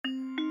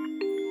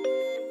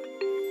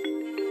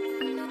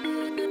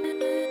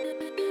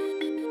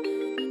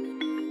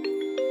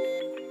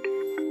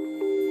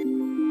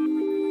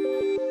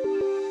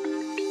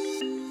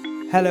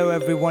Hello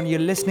everyone, you're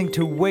listening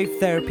to Wave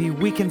Therapy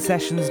Weekend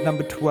Sessions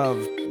number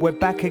 12. We're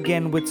back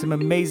again with some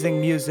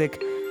amazing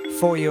music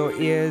for your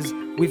ears.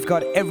 We've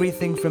got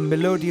everything from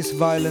melodious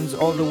violins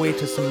all the way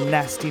to some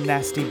nasty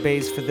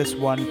bass for this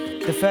one.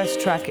 The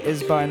first track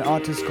is by an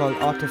artist called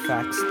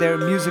Artifacts. They're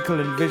a musical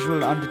and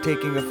visual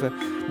undertaking of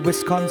a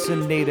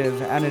Wisconsin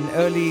native and an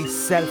early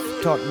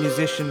self-taught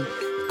musician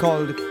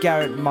called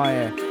Garrett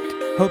Meyer.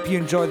 Hope you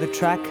enjoy the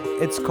track.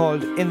 It's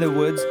called In the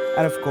Woods,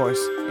 and of course,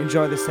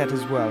 enjoy the set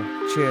as well.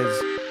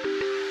 Cheers.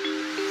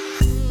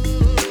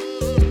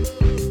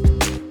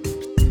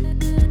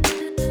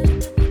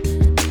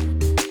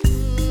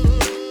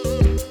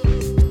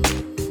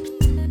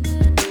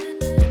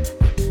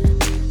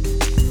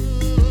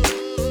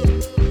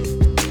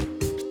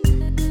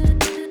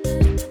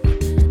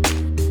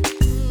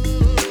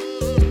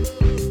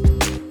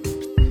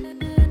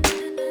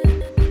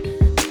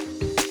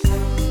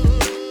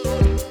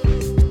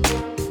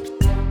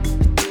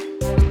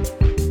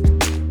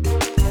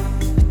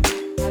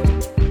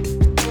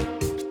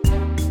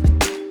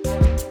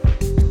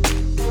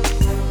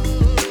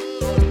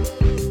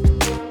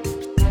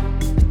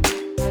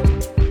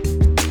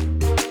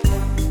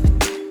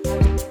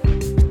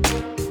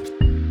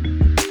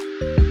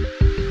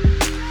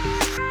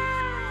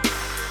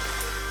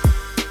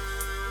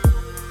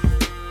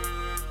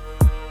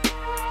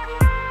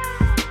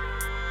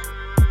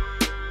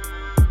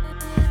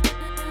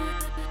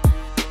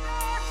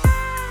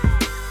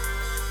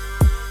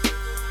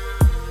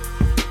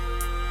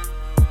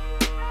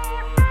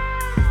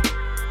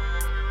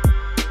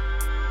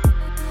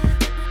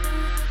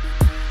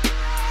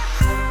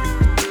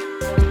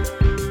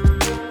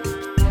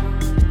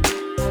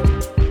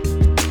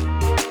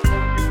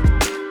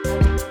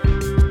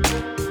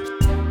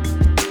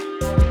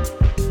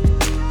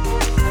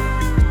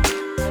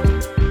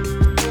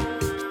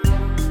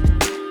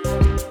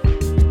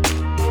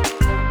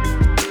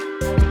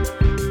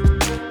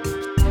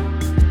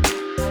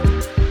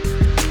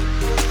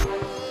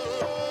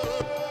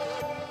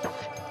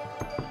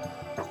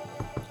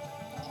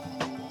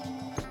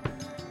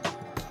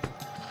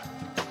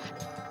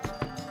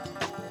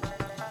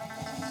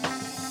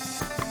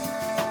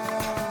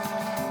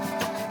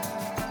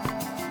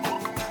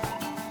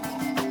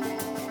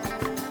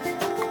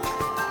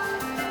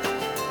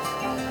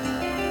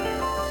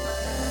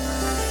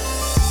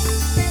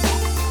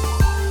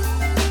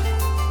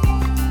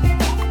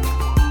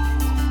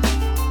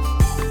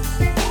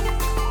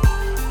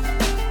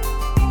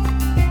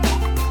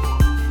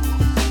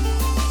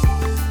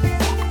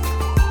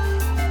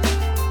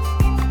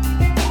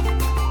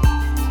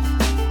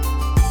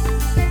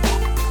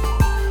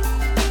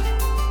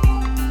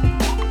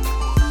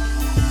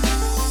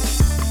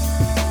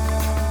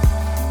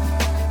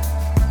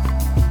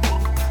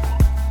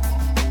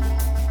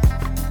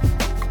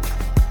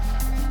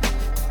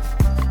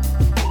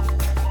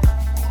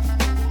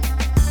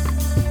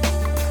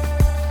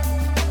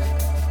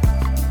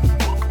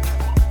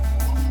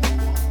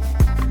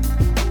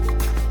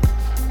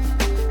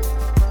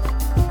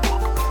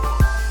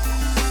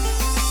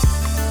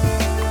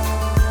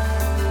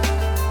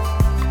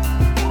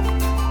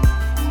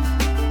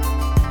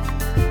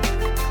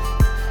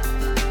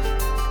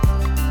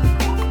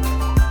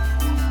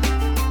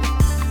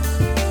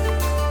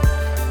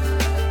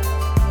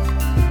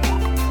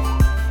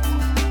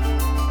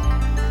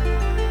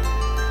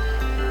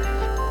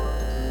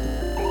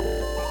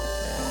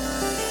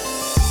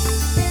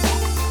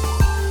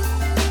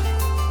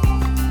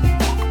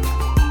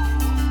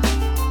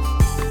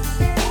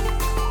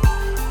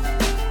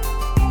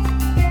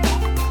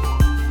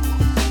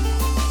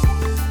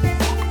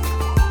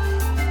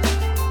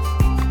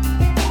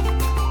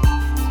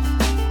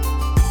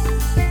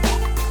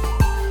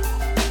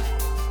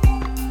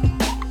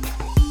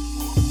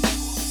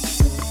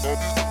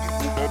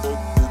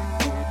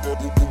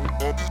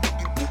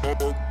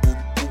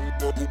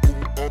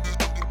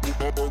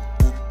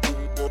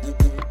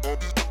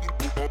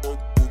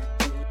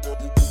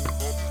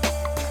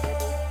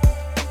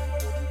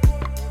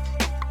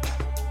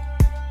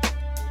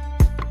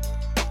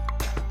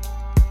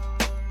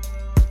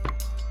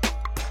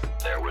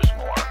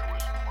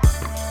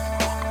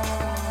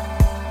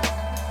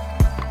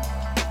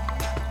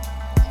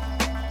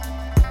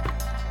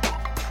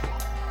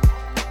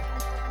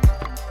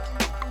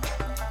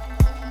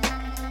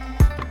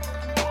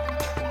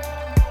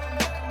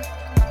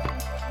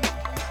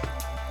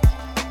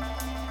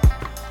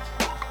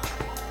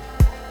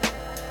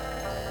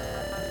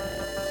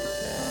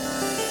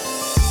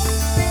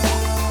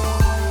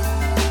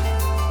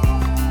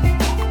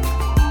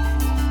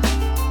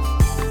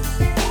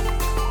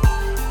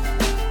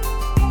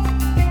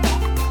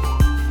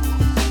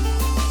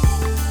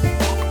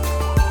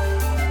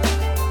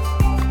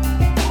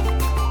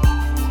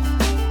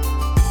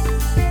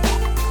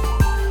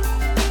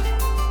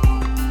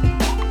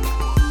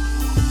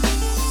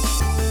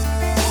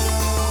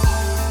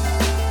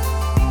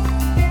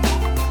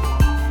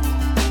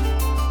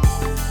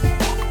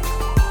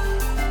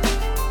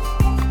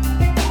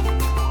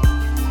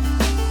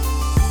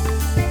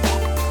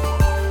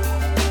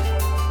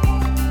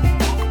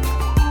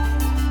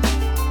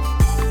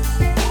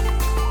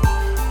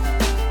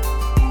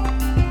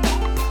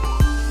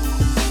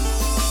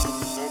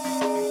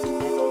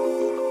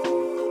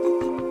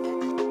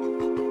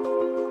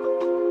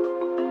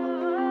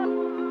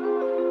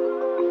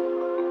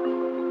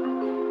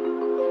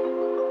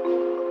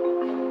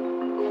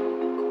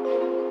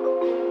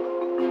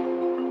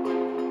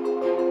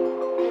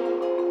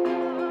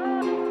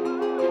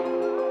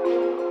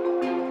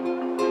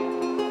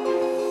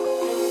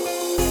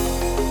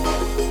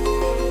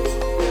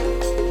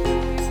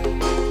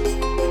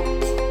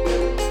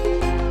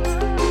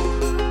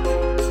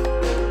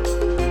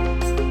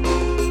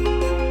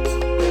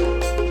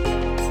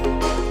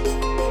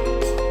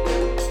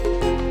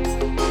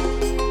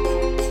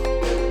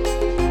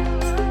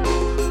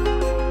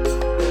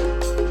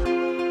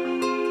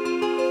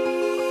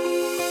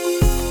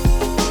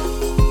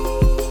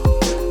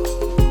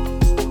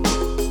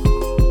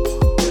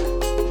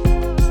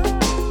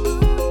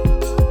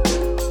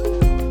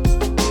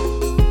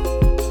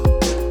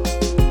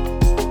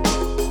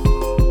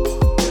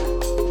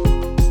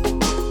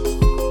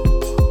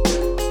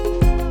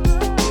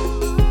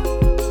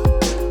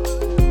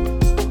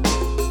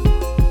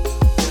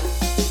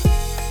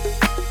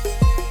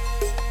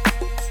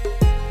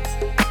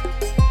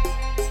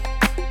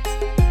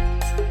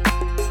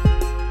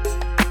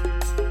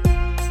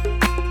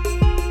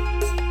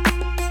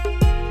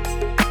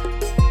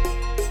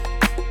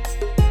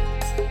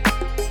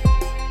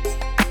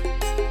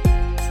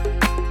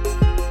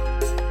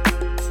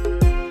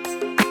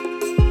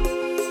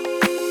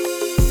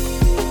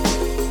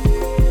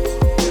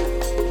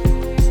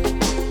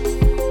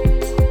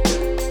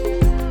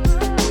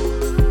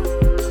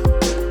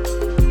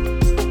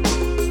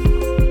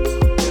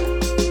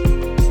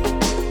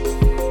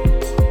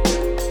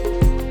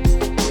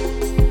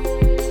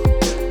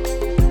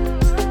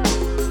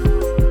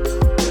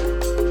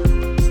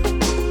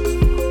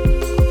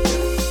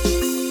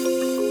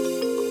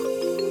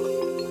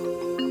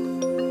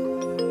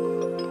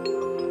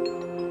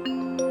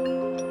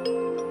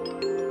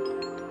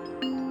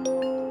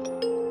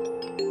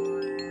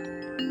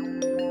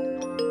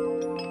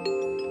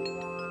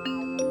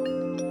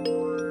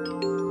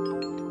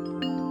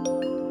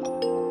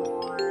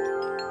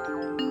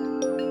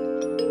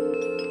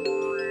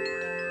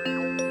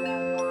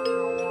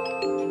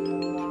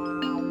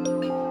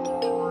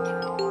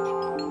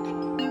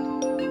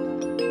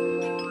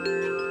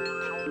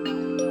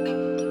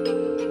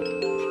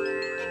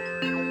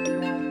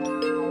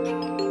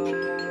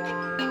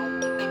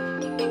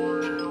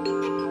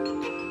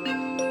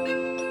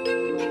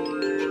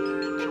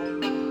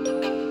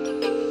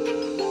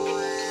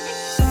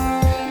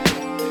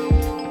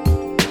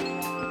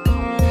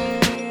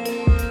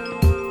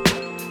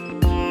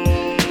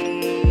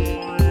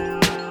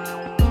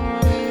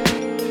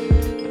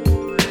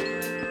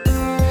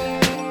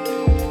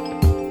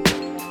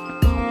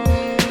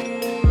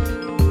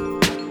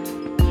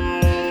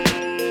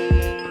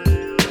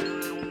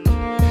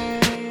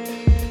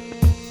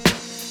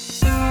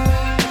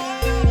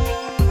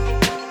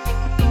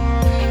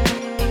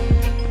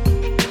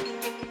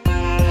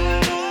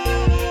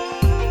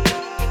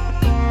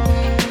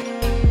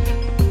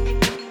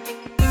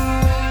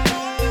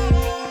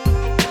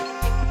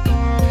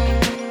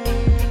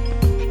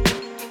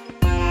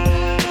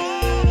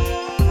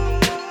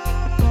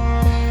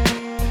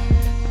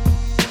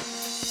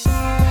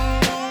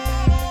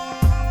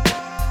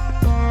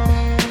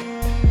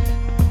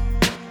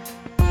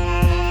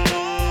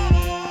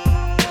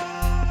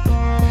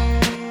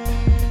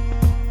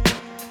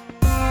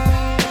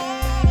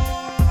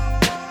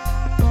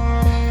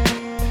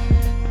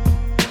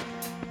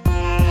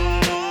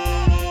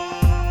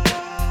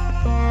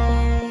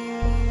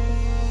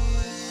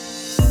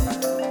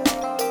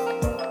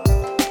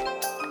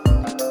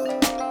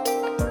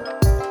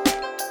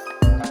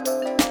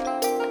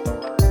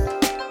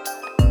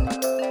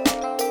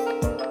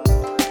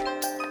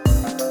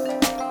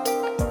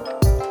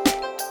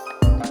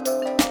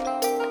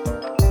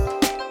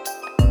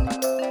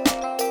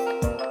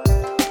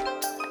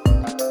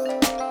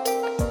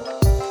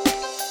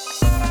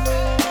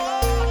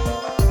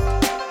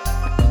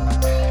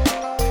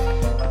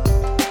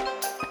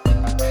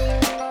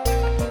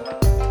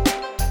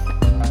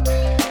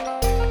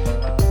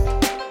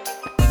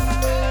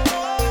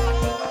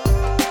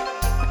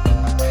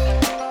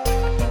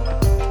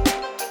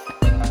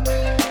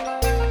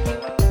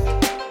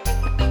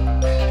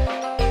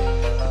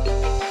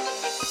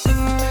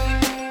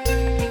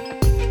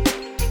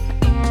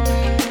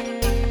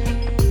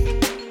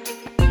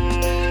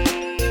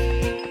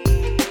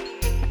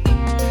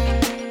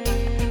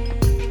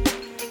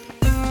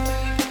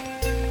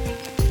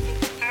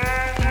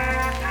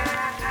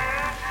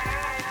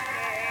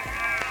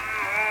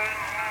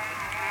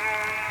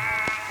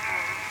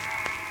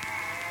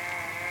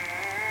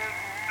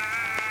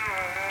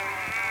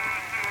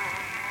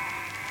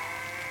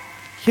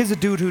 Here's a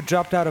dude who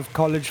dropped out of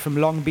college from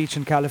Long Beach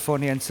in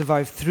California and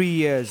survived 3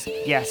 years.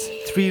 Yes,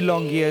 3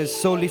 long years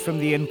solely from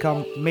the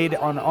income made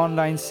on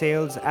online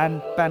sales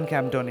and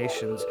Bandcamp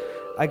donations.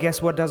 I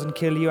guess what doesn't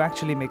kill you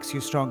actually makes you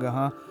stronger,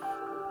 huh?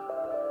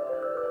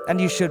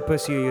 And you should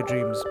pursue your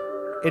dreams.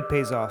 It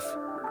pays off.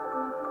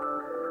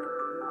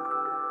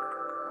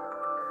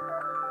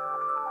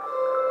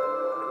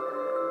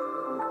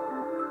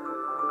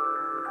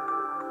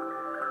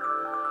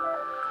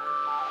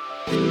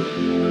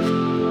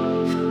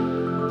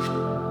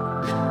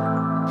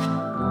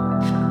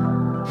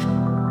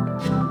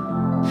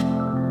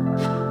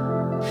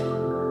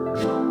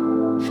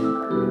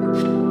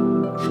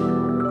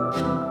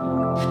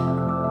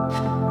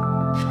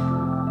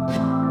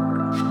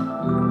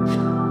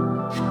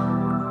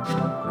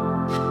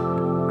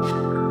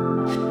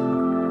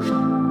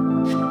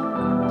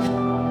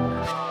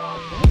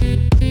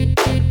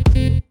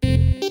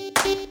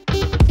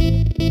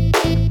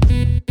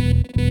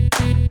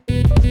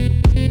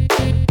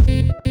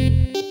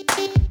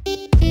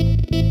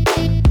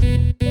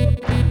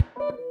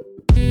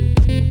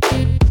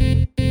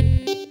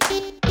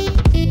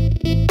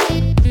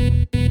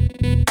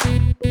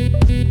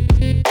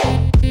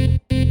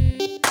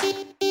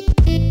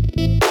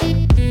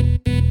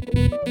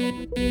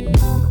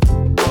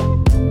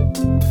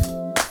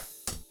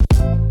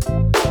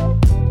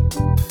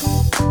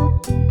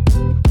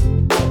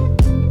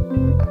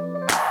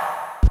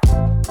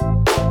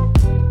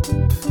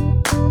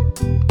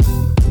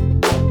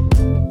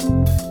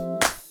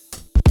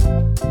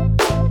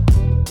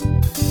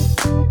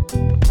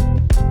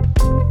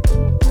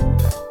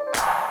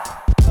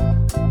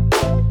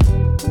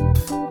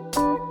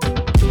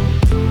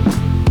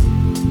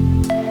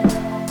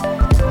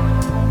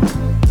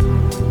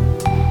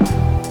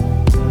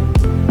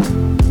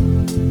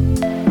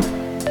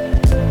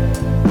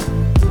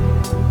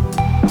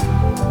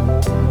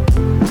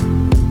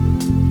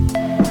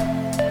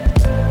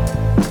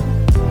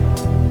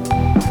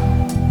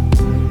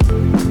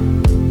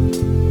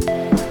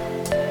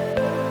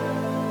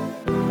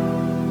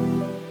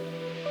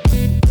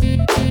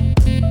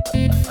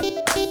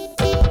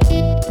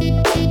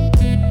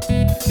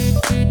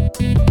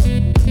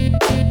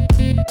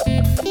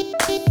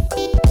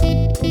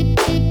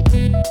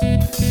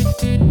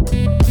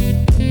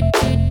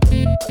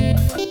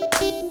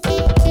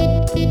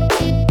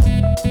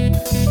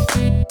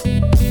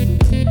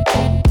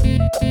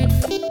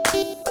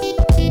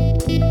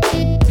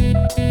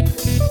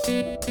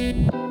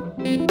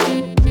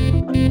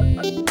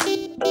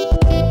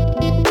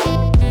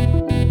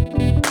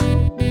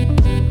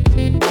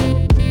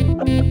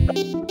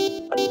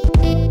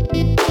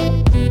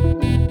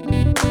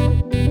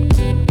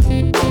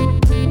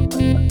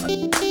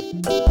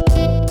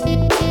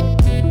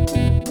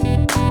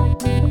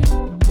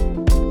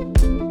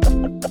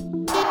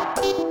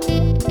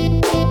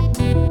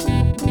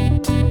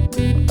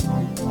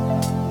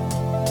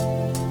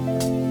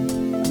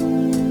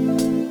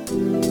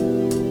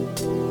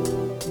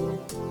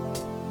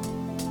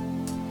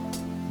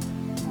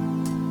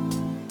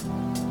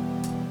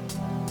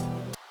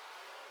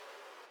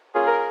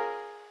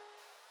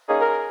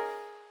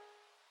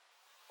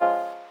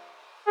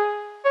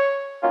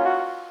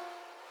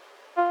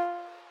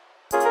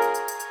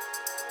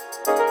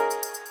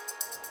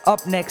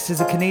 Up next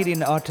is a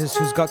Canadian artist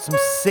who's got some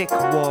sick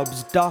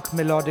wobs, dark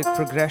melodic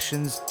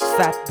progressions,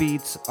 fat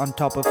beats on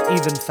top of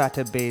even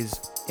fatter bass.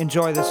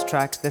 Enjoy this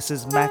track. This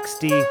is Max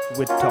D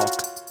with Talk.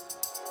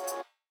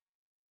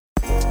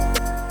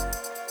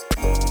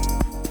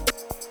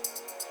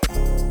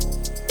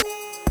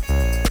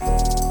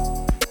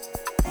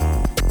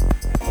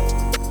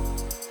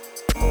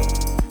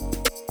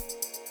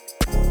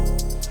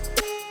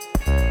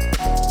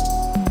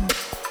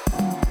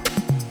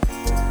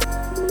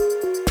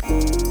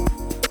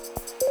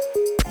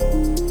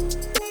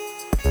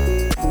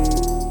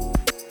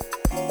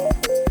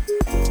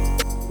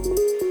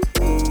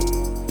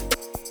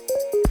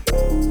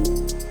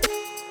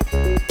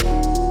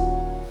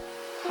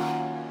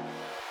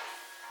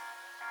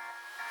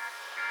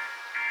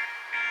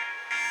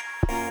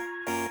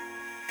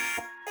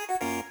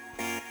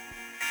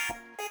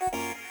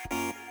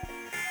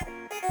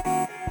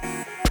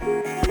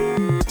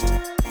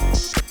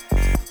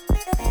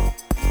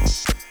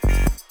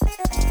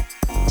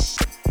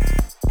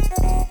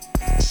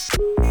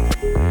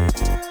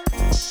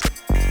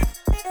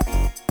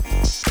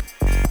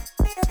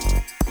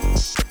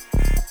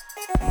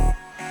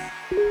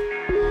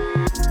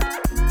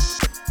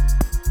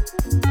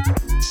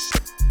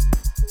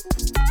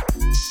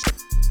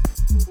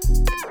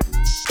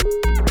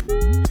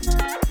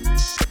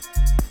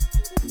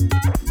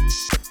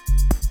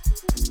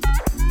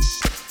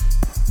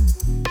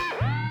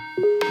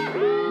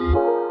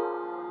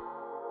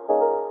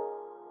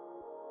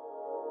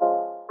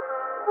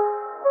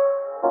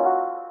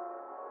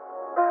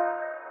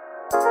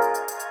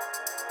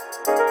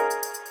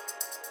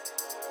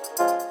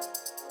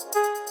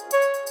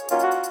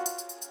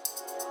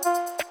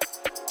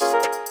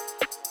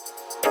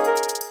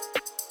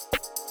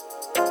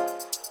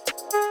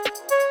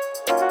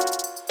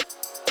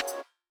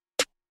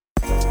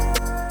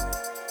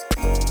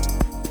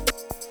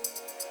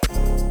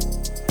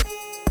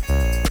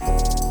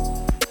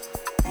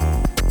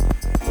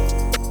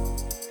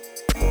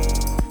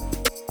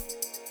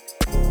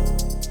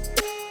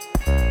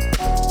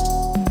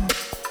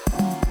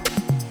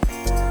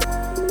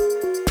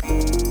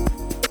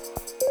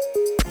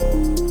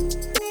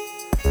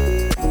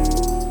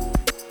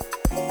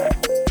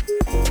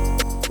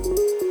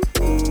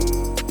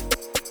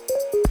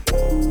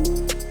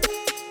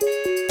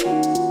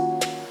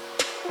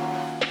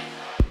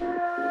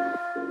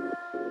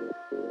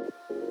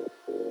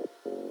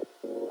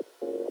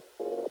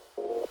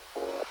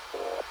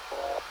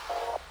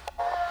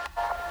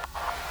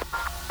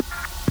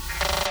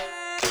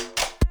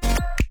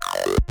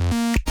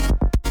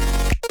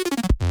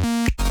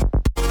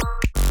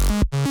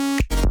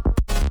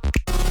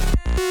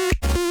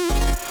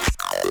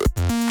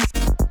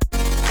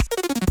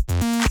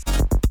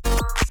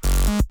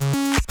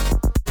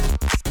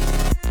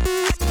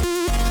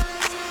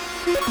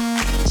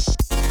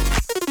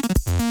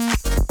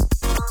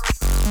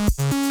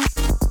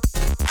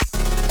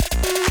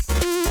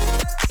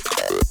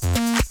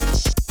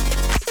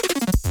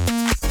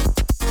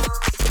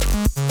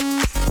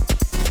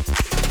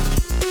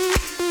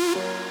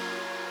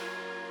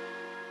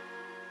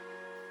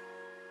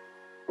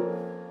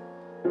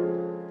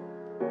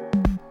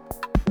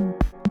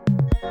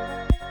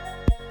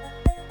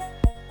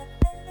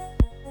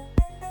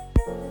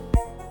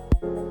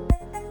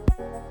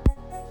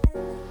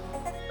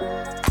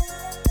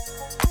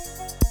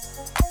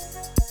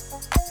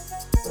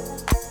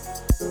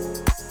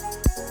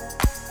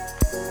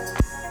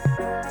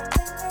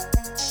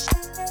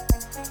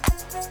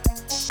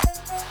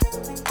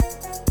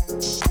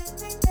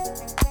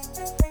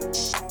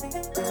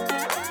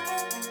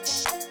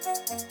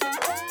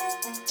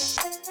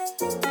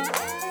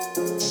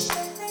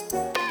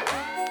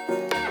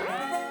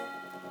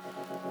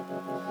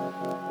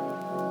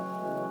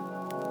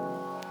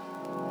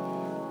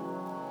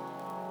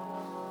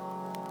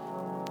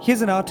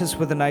 Here's an artist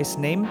with a nice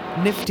name,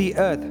 Nifty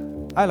Earth.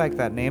 I like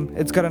that name,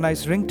 it's got a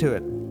nice ring to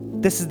it.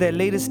 This is their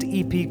latest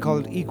EP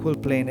called Equal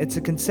Plane. It's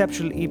a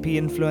conceptual EP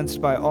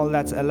influenced by All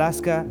That's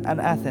Alaska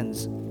and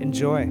Athens.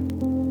 Enjoy.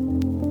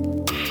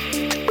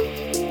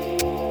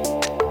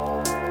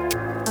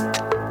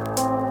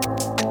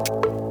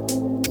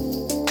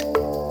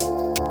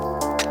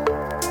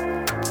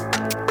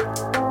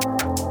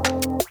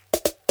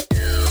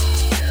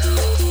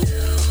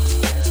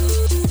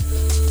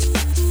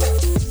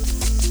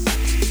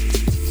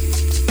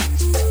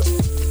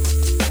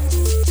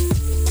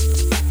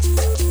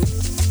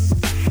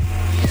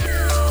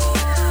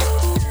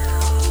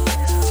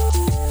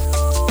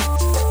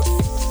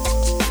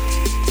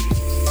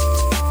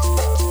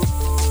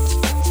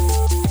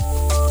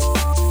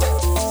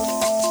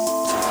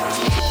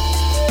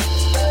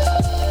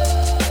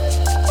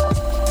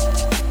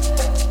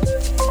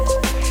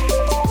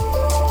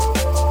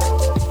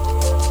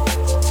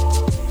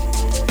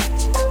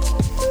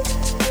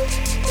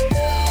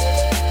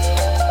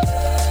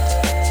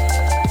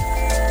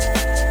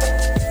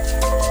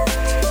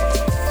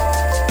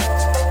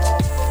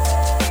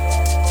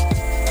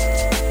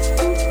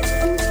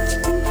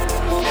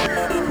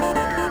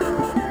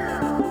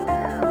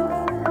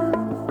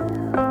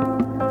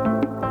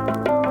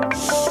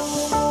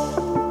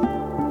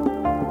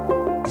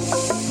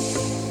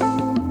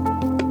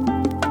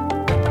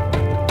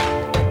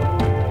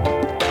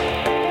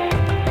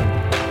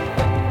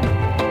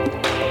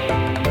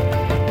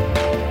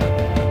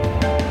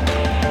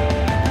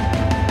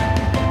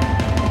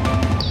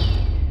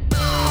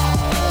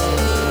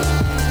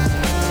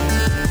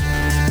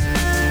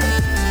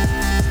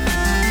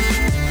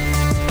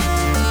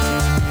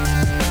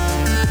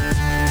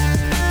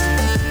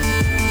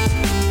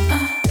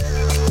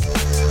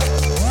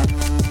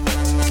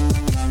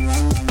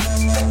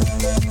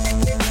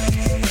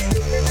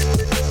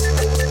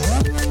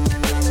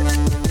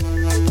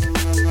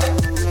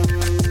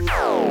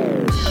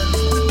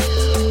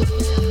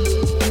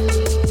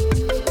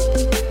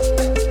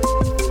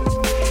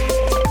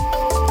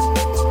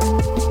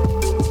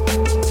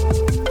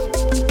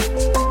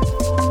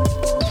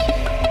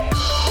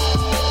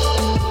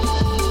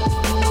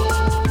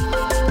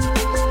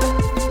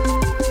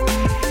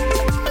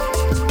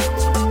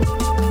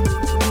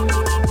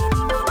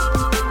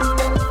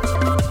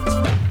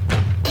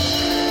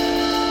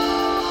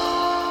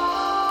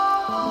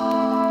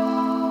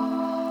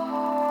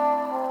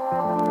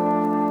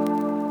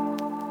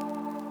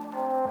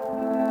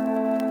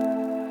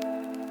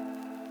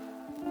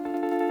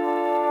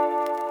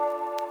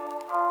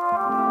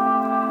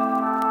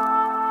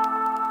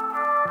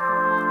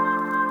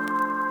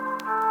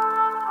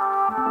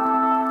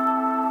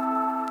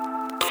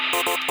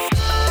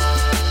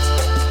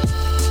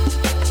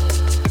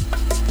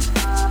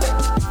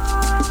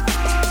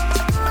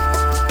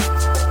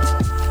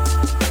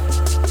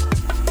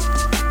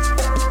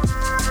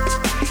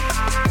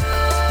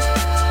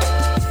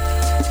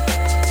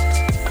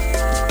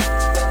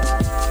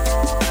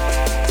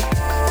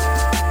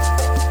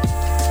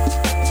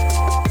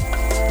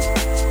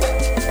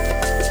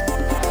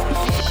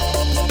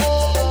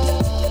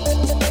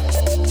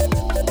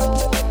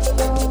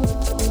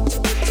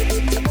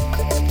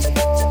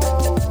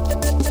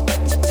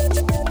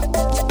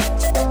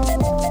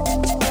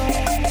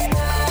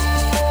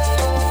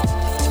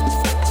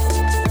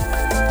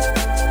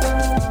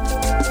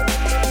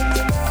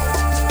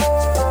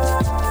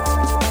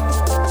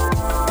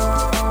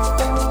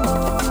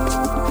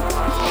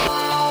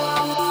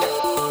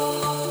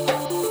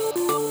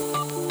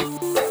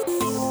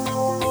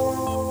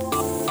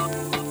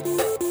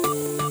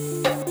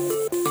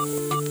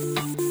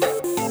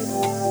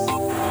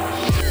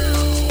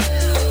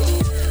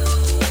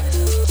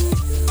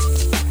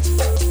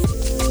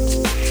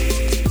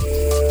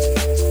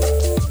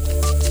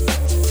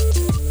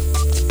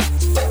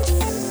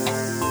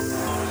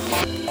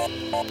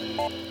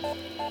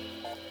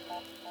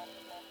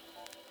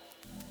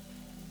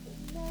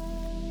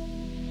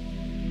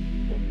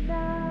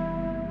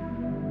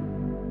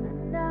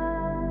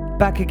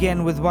 Back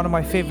again with one of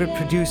my favorite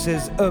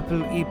producers,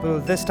 Erpel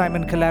Epel, this time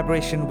in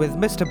collaboration with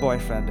Mr.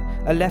 Boyfriend,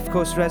 a Left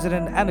Coast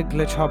resident and a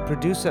glitch hop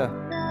producer.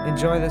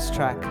 Enjoy this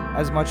track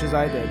as much as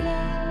I did.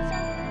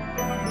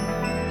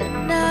 The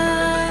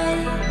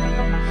night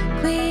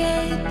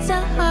creates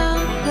a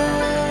hunger.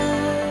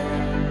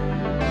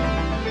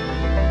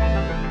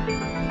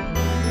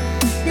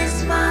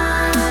 This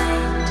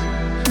mind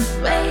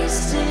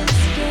races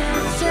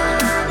against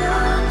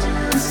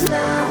to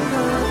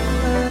slumber.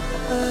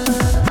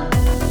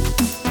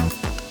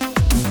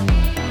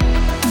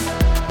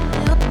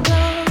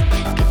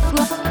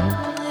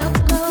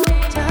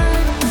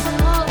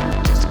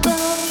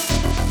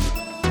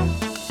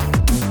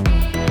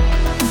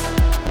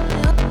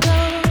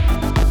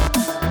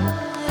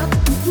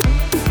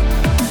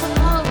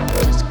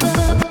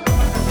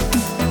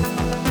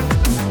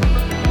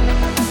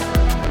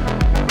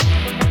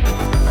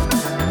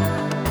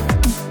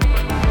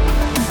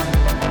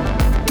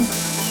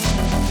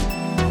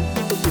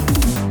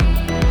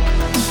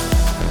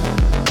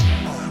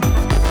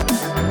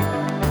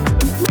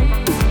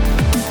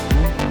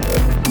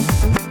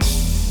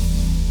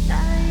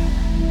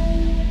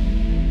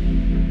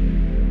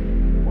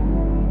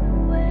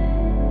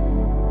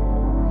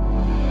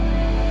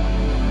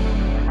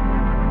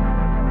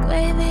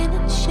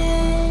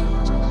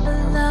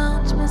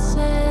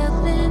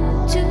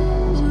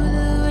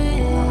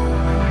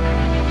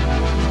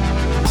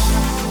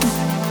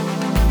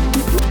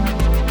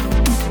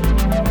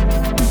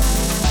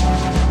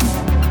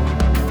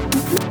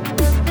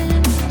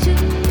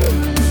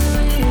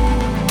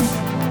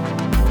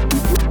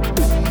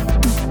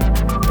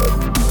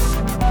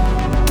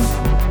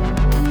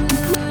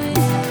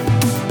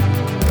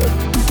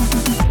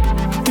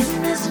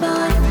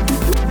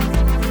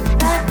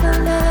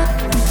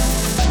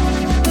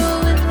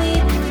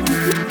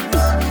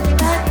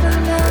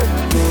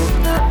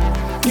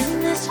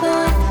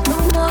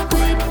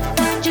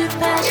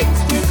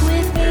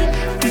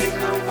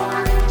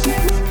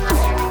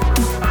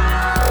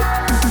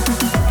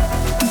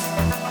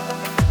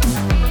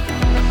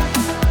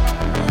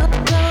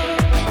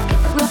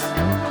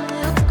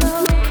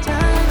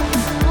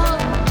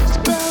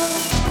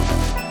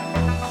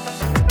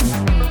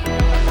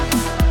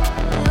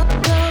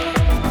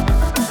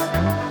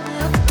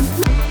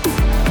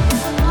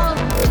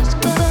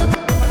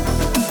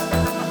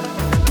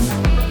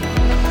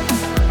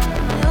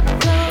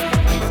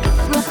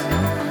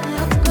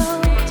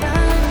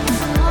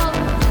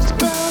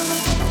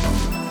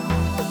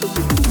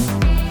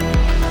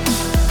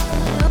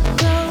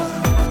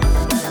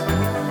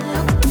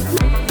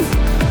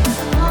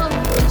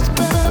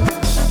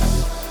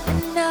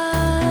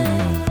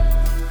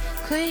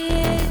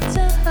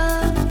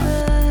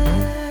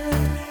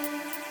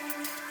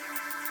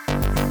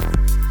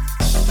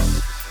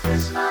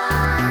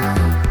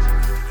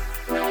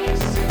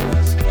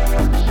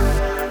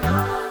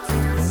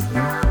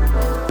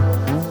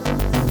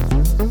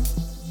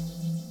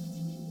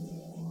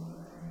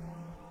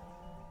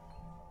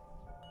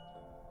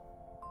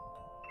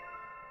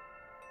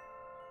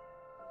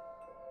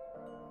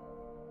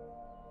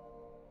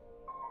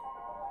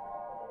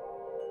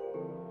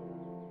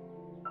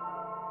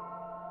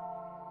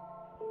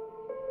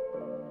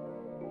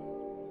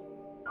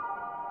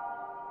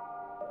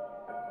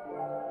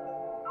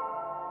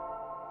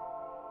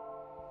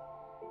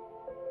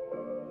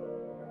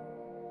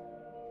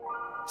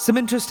 Some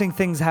interesting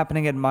things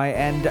happening at my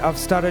end. I've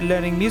started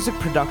learning music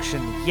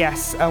production.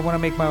 Yes, I want to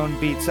make my own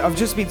beats. I've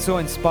just been so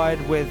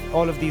inspired with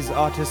all of these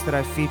artists that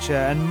I feature,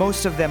 and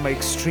most of them are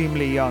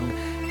extremely young.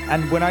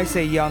 And when I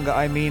say young,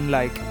 I mean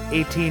like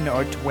 18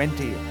 or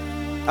 20.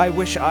 I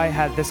wish I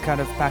had this kind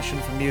of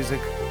passion for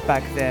music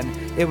back then.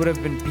 It would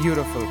have been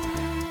beautiful.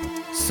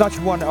 Such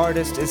one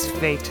artist is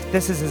Fate.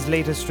 This is his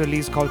latest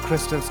release called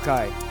Crystal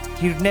Sky.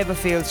 He never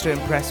fails to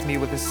impress me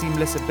with his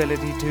seamless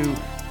ability to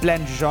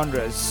blend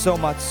genres. So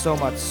much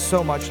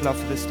love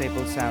for the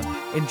staple sound.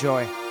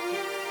 Enjoy.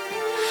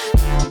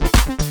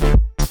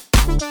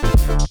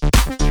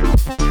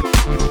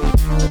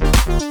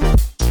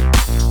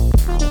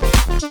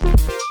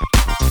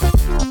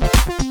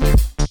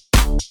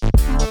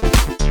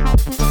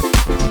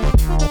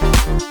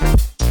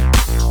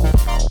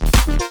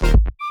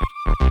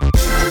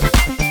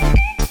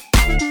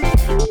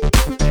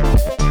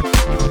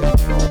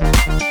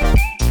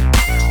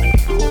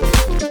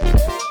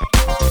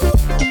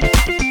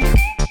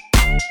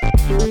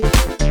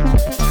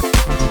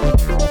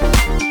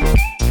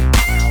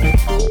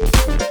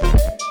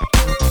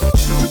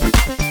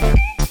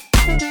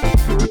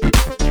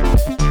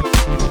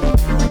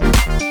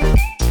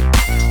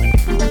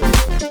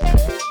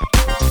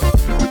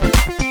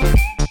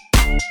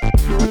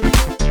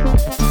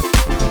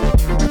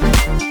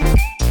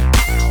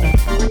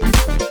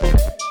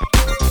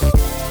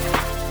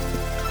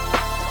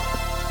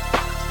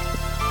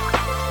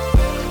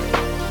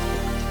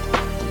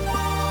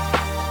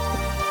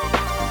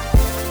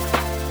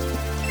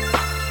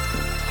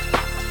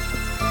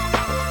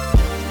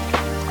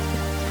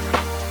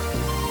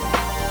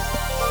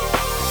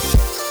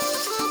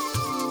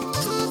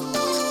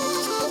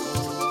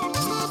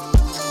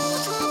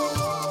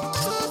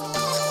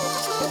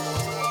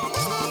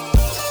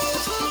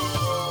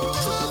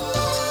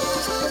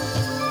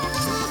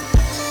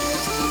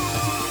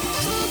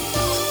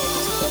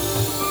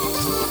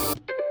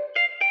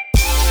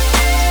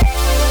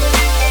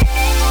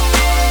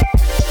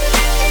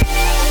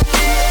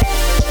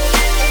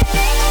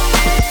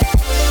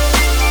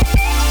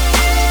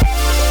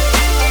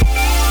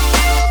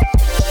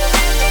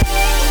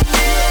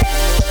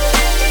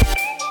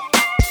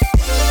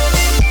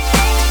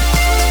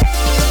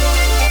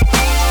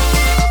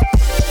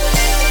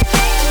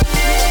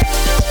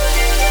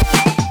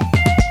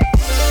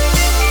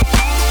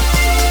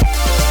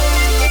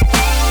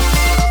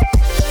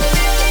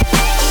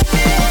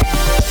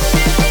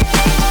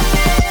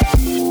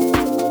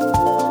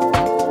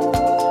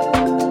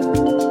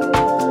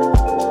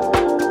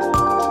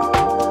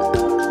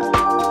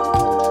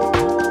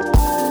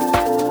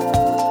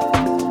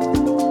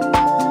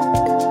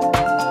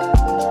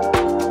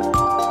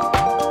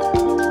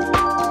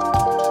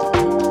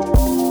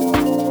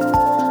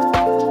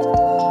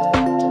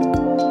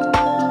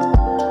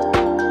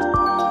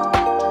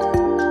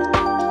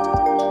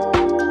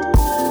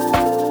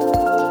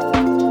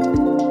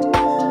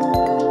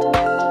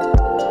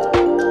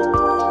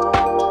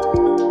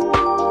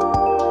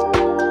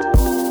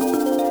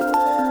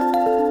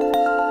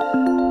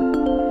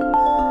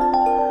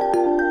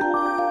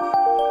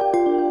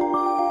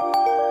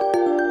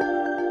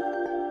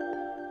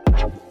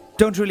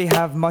 Don't really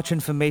have much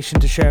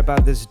information to share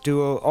about this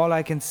duo. All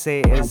I can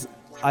say is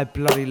I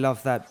bloody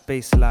love that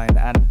bass line,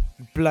 and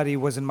bloody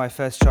wasn't my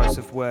first choice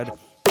of word.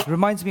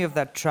 Reminds me of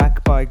that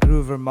track by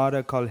Groove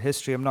Armada called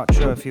History. I'm not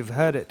sure if you've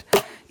heard it.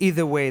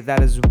 Either way,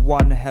 that is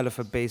one hell of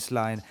a bass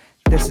line.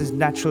 This is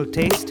Natural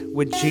Taste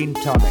with Gene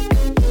Tonic.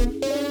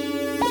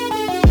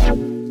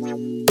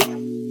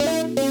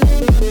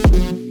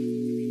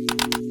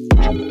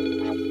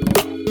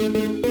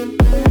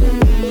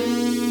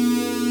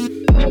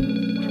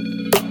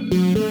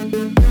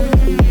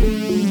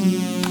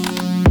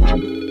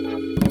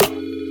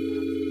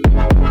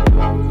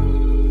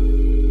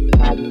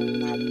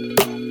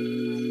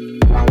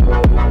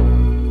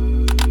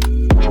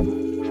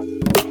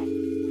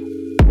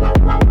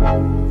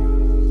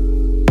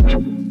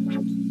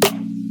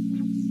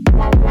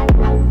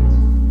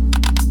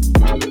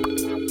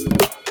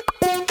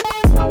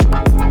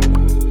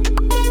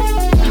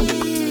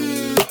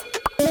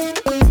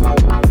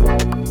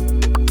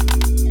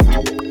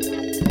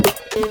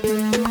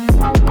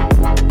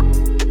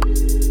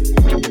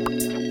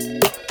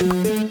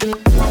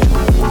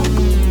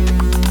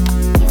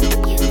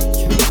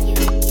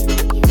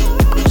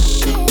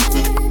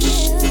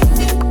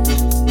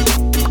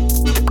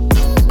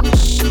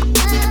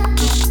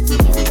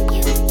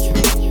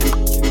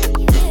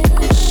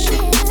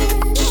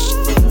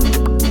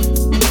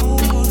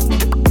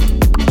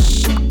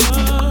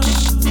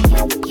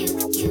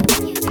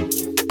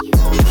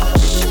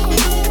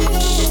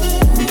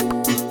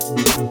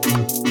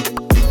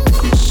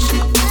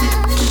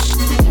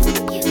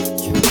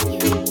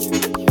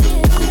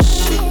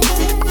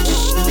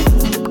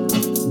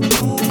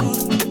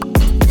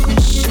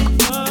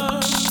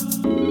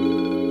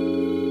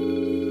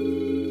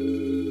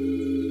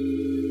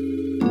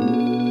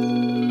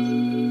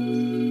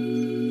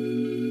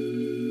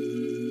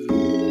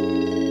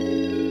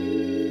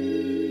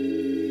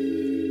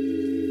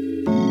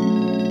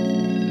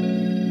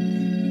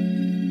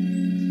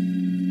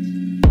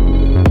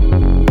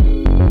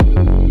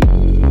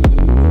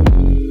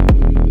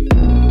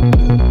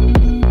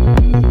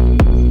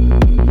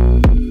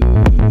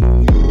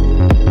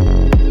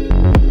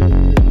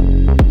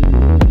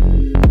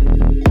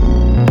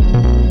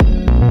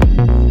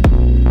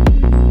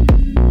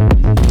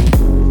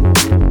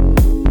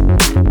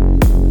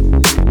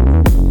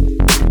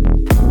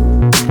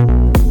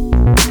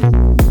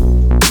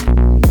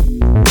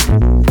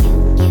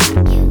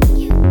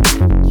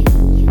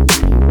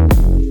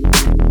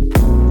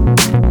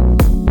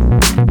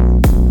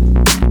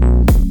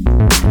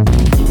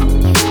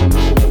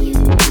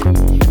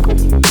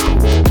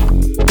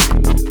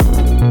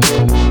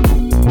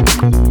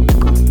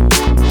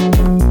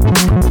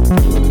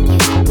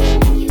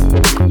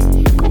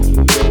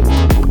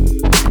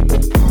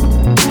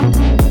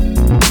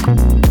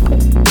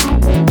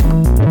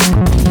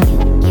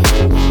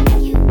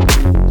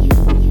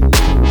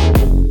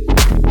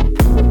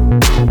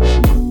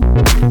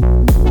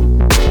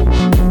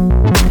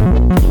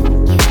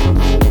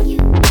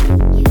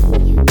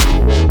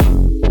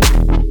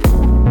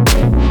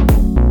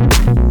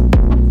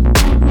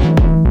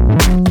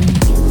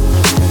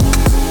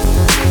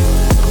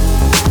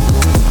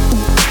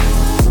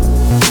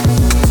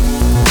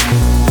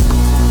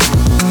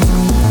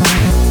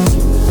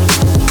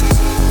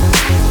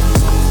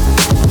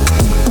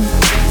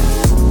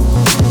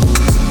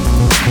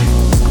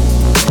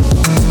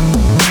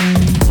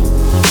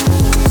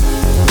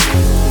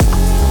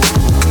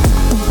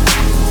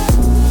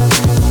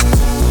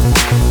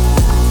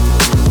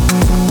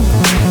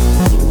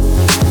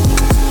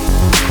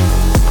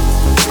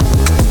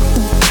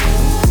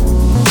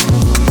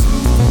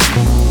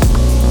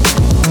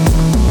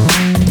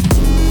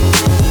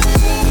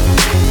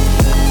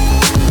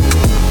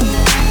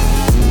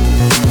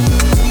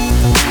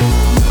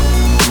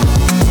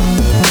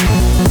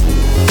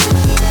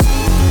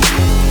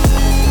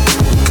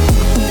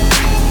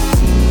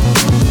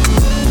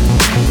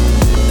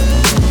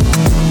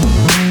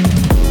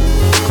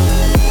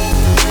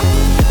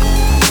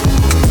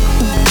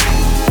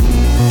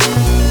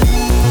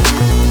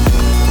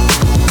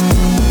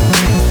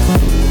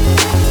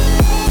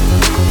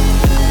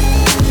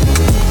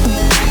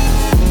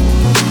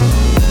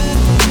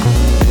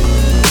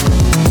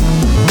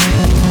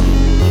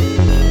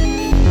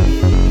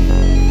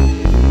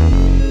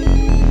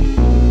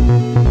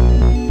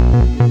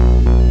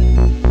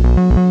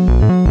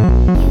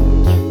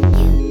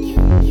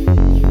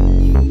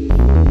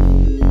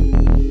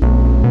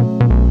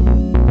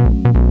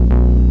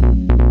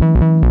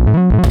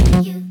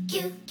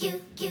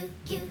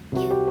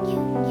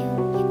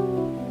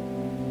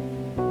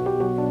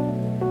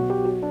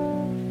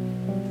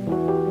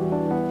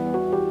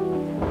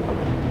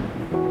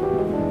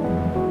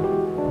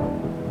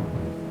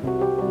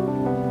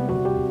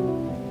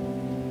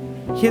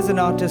 Here's an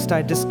artist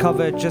I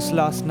discovered just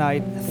last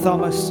night,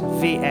 Thomas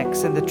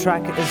VX, and the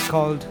track is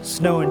called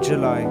Snow in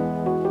July.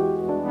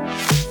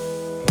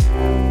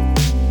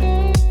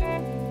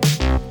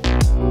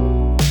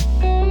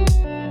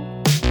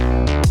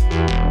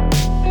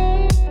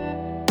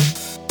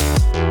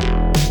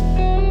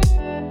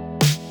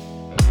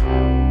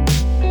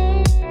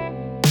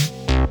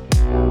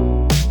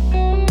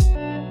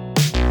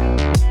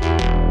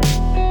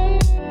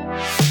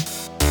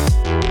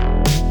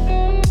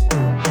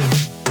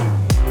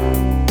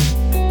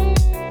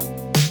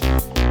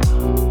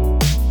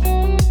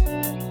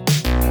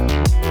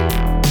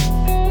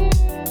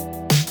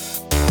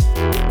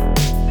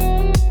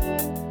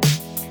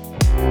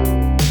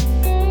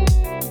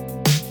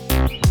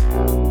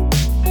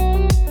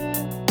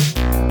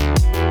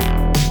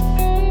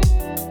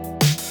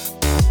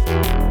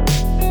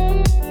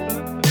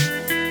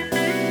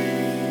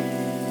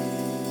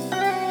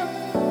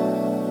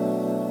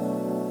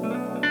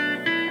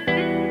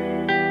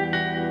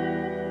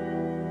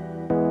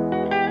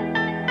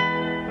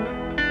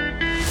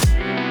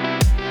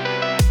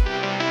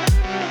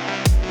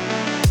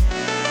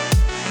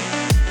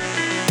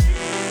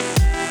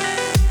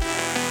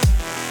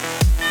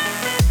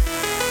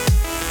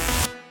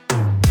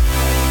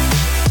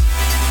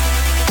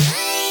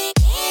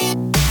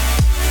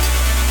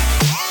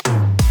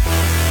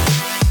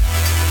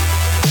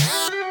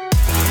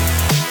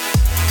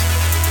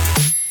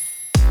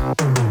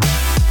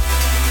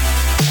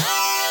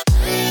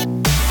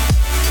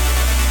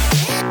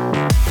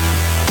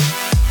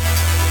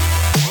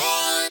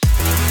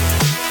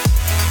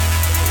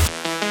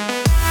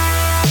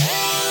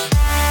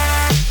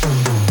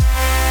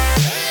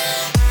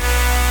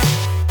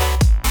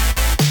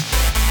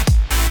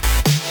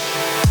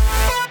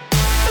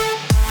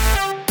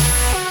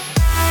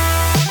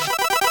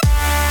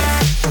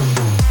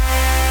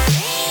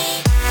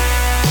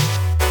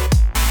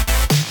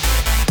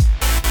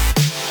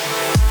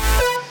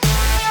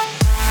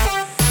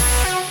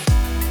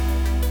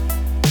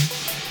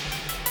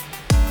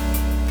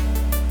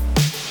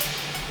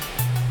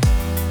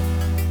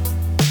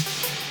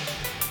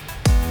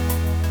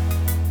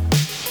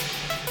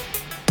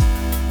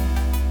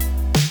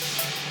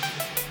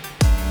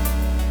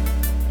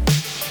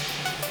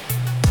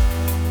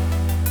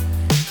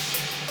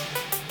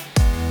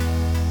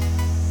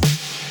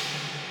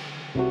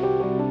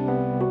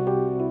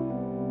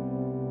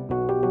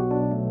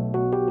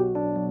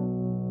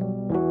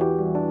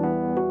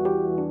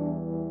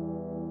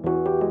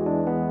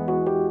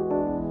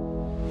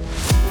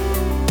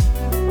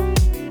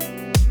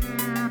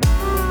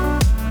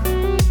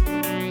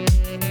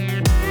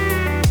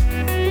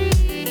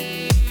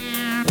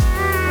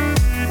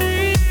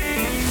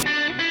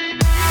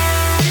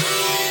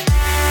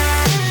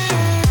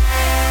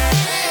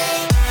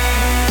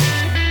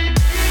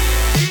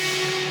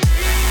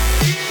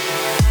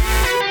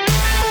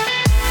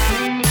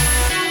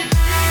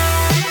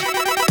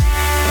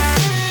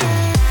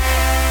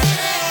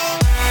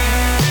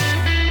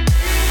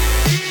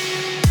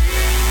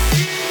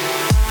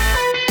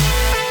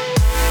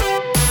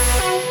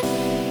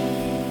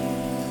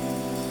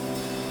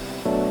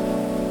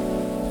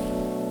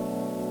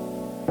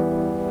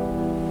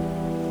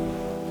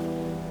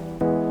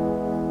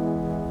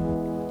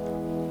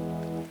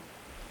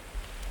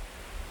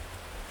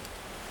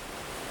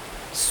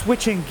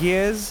 Switching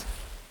gears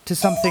to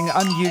something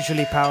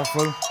unusually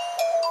powerful,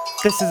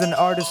 this is an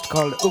artist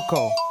called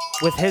Uko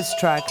with his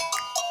track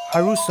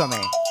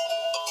Harusome.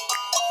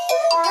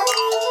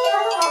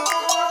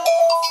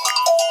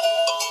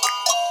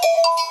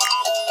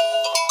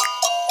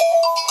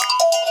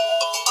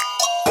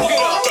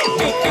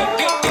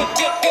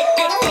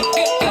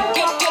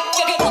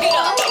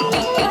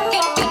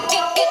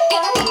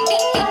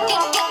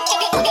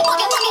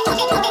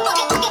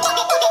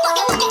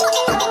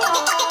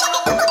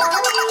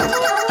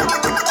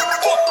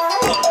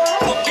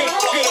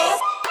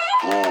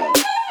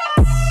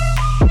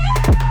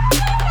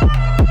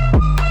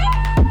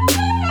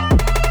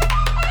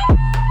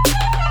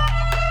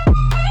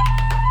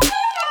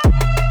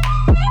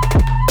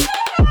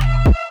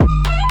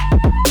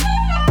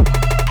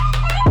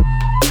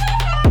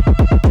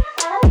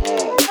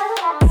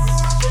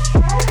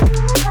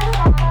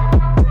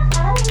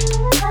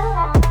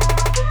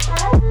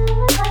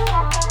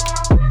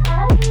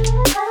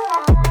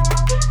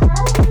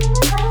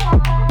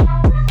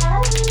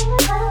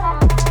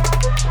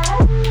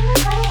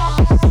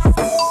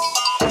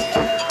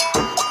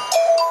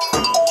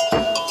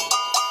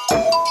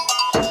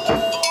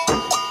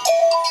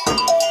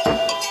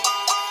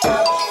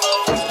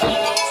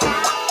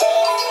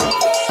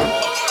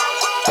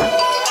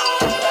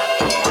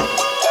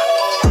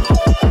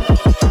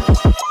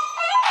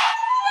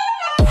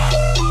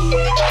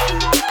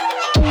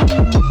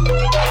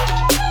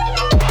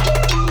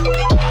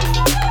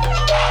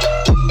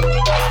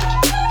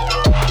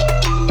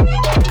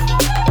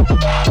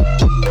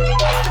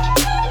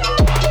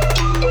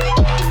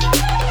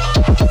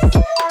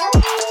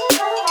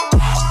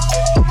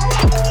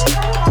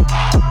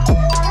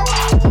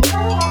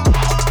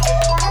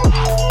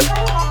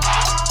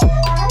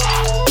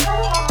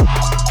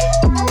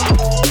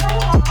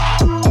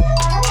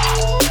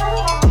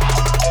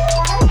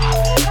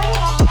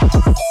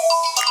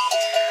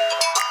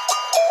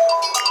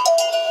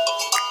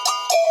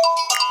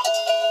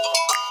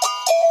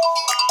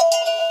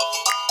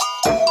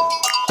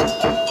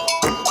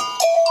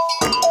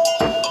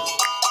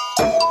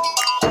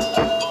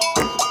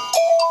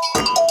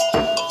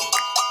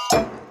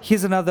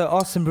 Here's another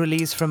awesome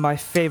release from my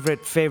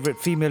favorite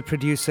female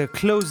producer,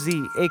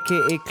 Closey,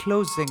 aka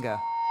Closinger.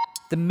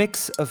 The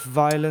mix of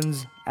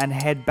violins and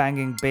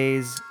headbanging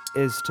bass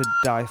is to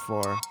die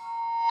for.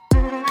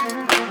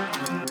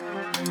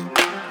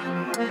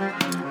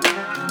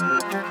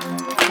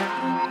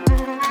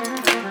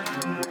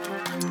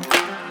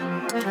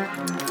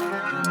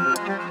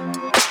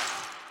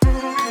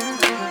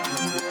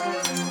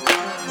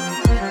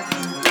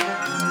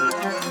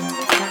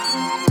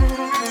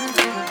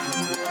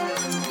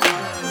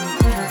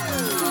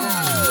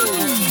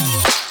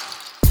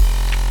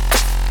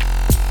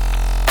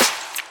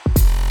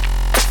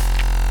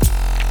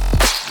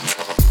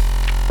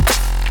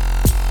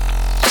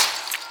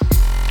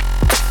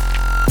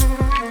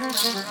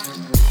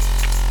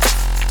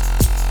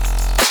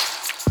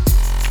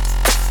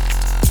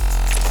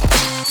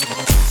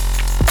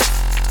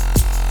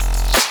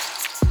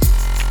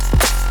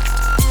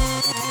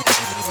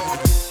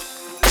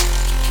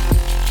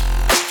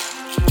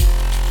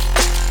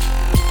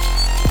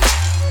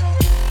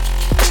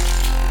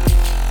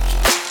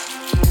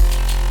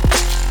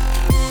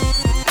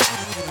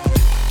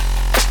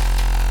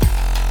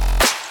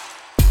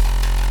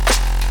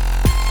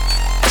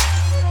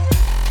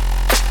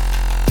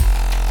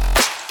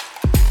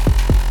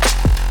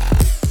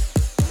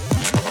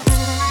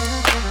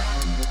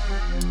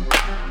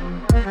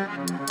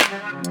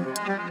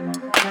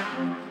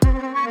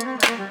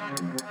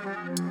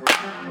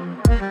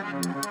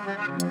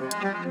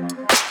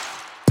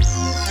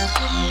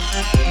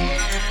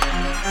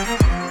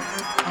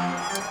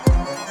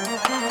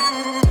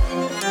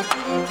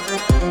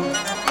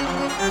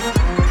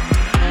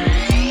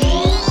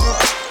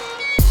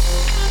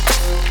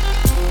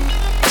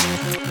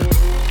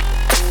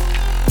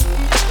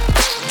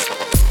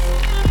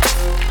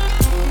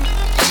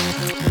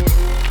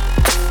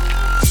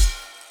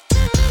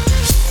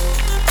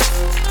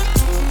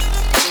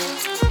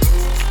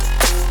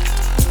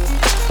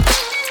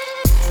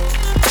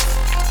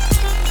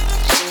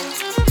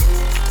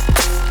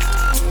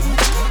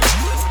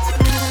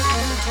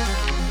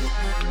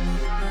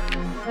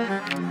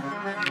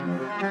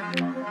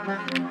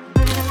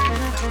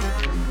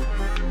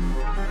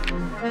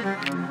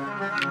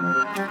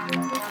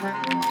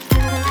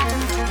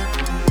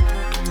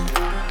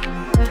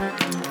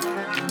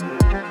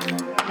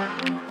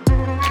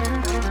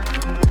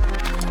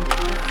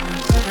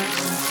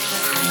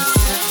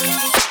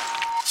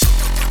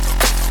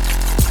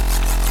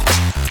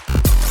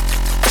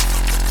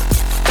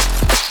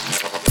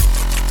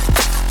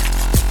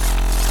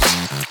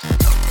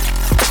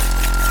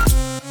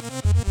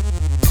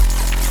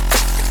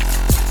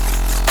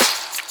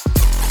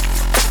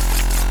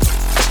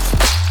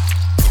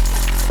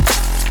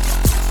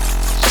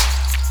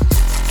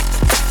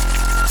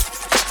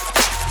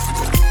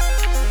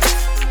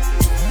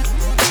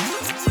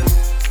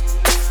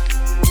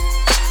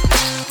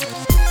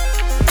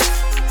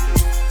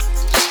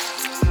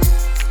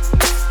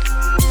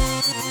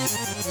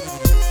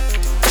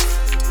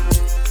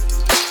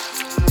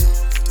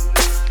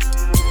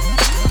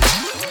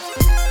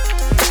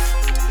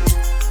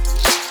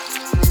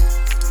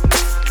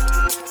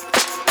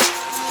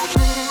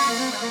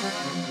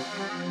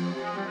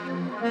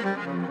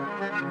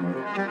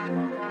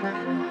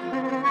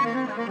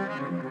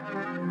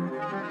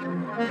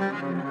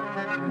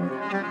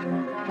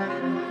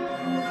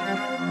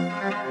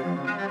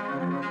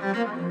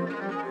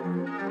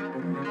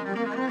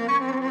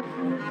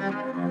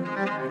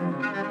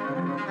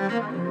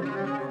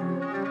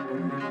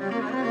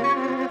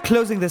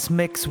 Closing this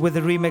mix with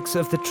a remix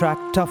of the track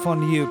Tough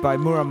On You by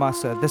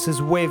Muramasa. This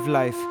is Wave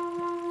Life.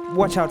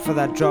 Watch out for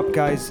that drop,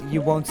 guys.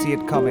 You won't see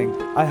it coming.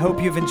 I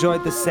hope you've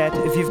enjoyed the set.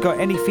 If you've got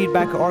any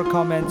feedback or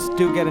comments,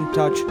 do get in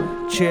touch.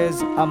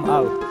 Cheers, I'm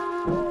out.